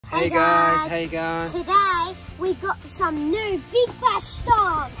Hey guys, how you going? Today we got some new Big Bash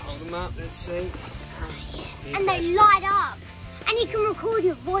stumps. Hold them up, let's see. And they light up. And you can record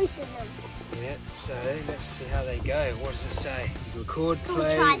your voice in them. Yeah, so let's see how they go. What does it say? Record, Come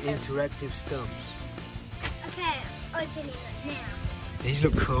play, try them. interactive stumps. Okay, I'm opening it now. These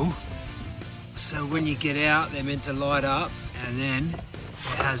look cool. So when you get out, they're meant to light up, and then it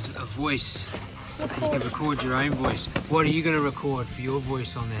has a voice. You can record your own voice. What are you going to record for your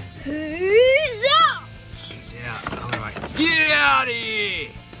voice on there? Who's out? Who's out? All right, get out of here!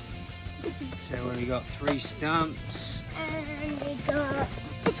 So we got 3 stumps. And we got...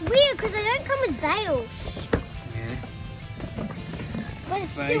 It's weird because they don't come with bales. Yeah. But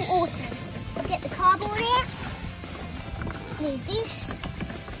it's Base. still awesome. We'll get the cardboard out. Need this.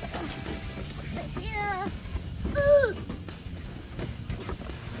 Yeah.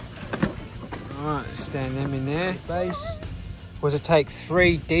 Alright, let's stand them in there, base. Was it take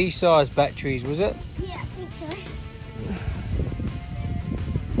 3 D-size batteries, was it? Yeah, I think so.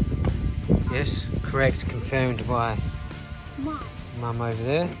 Yes, correct, confirmed by Mom. Mum over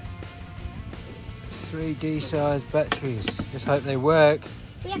there. 3 D-size batteries. Let's hope they work.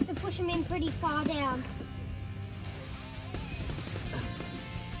 We have to push them in pretty far down.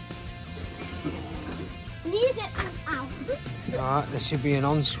 We need to get them out. Alright, there should be an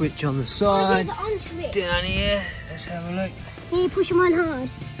on switch on the Oh, side. yeah, the on switch. Down here, let's have a look. You need to push them on hard.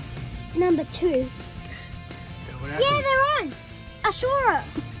 Number 2. What Yeah, happened? they're on. I saw it.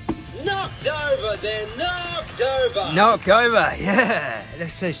 Knocked over, they're knocked over. Knocked over, yeah.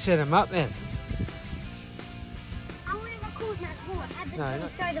 Let's say set them up then. I want to record my ball. Have the No, ball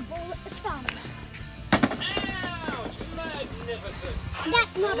not- throw the ball at the start. Ouch, magnificent.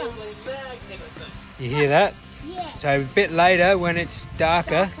 That's not us. Absolutely magnificent. You hear that? Yeah. So a bit later, when it's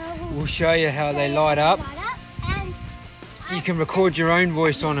darker, we'll show you how they light up. And You can record your own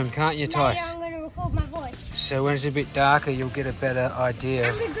voice on them, can't you, later Tice? I'm going to record my voice. So when it's a bit darker, you'll get a better idea.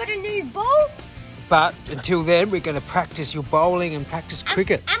 And we've got a new ball. But until then, we're going to practice your bowling and practice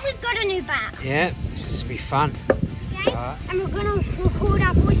cricket. And we've got a new bat. Yeah, this will be fun. Okay? Alright. And we're going to record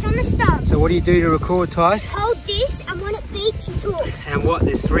our voice on the stumps. So what do you do to record, Tice? Hold this, and when it beeps, you talk. And what?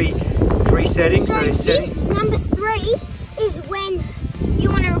 There's three settings. So So setting. number 3 is when you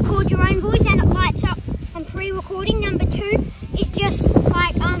want to record your own voice and it lights up and pre-recording. Number 2 is just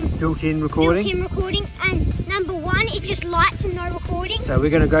like Built-in recording. built-in recording, and number 1 is just lights and no recording. So we're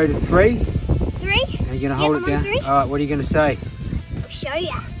going to go to 3. 3. And you're going to hold I'm it down. on 3. All right, what are you going to say? I'll show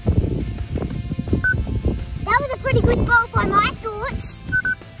ya. That was a pretty good bowl by my thoughts.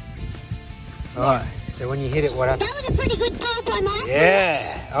 All right, so when you hit it, what happens? That was a pretty good bowl by my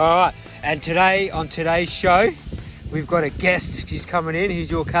Yeah, all right. And today, on today's show, we've got a guest. She's coming in. He's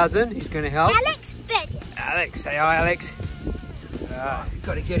your cousin. He's going to help. Alex Bedges. Alex, say hi, Alex.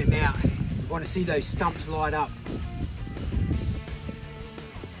 Got to get him out. Want to see those stumps light up.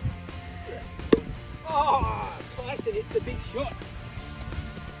 Oh, Tyson, it's a big shot.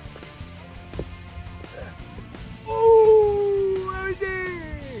 Oh, where is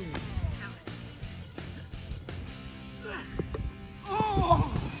he?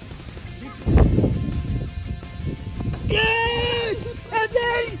 Oh! Yes! That's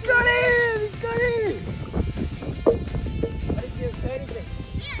it! He's got him! He's got him! I didn't hear him say anything.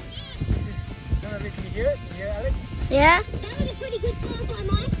 Can you hear it? Can you hear it, Alex? Yeah. That was a pretty good bowl by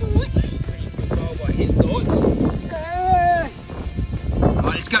my thoughts. Pretty good goal by his thoughts. Yeah.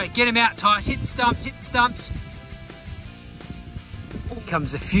 Alright, let's go. Get him out, Tice. Hit the stumps, hit the stumps. Here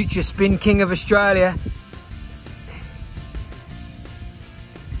comes the future spin king of Australia.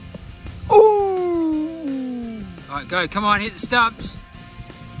 Ooh! Alright, go. Come on, hit the stumps.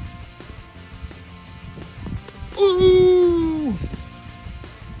 Ooh!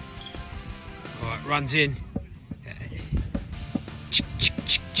 Alright, runs in.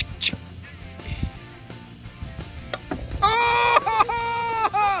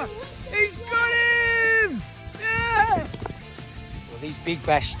 Oh! He's got him! Yeah! Well, these Big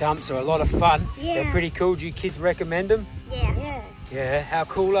Bash stumps are a lot of fun. Yeah. They're pretty cool. Do you kids recommend them? Yeah. Yeah. Yeah. How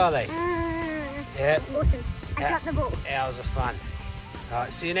cool are they? Yeah. Awesome. I Yeah. dropped the ball. Hours of fun. All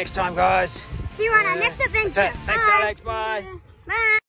right. See you next time, guys. See you on our next adventure. Thanks, Bye. Alex. Bye. Bye.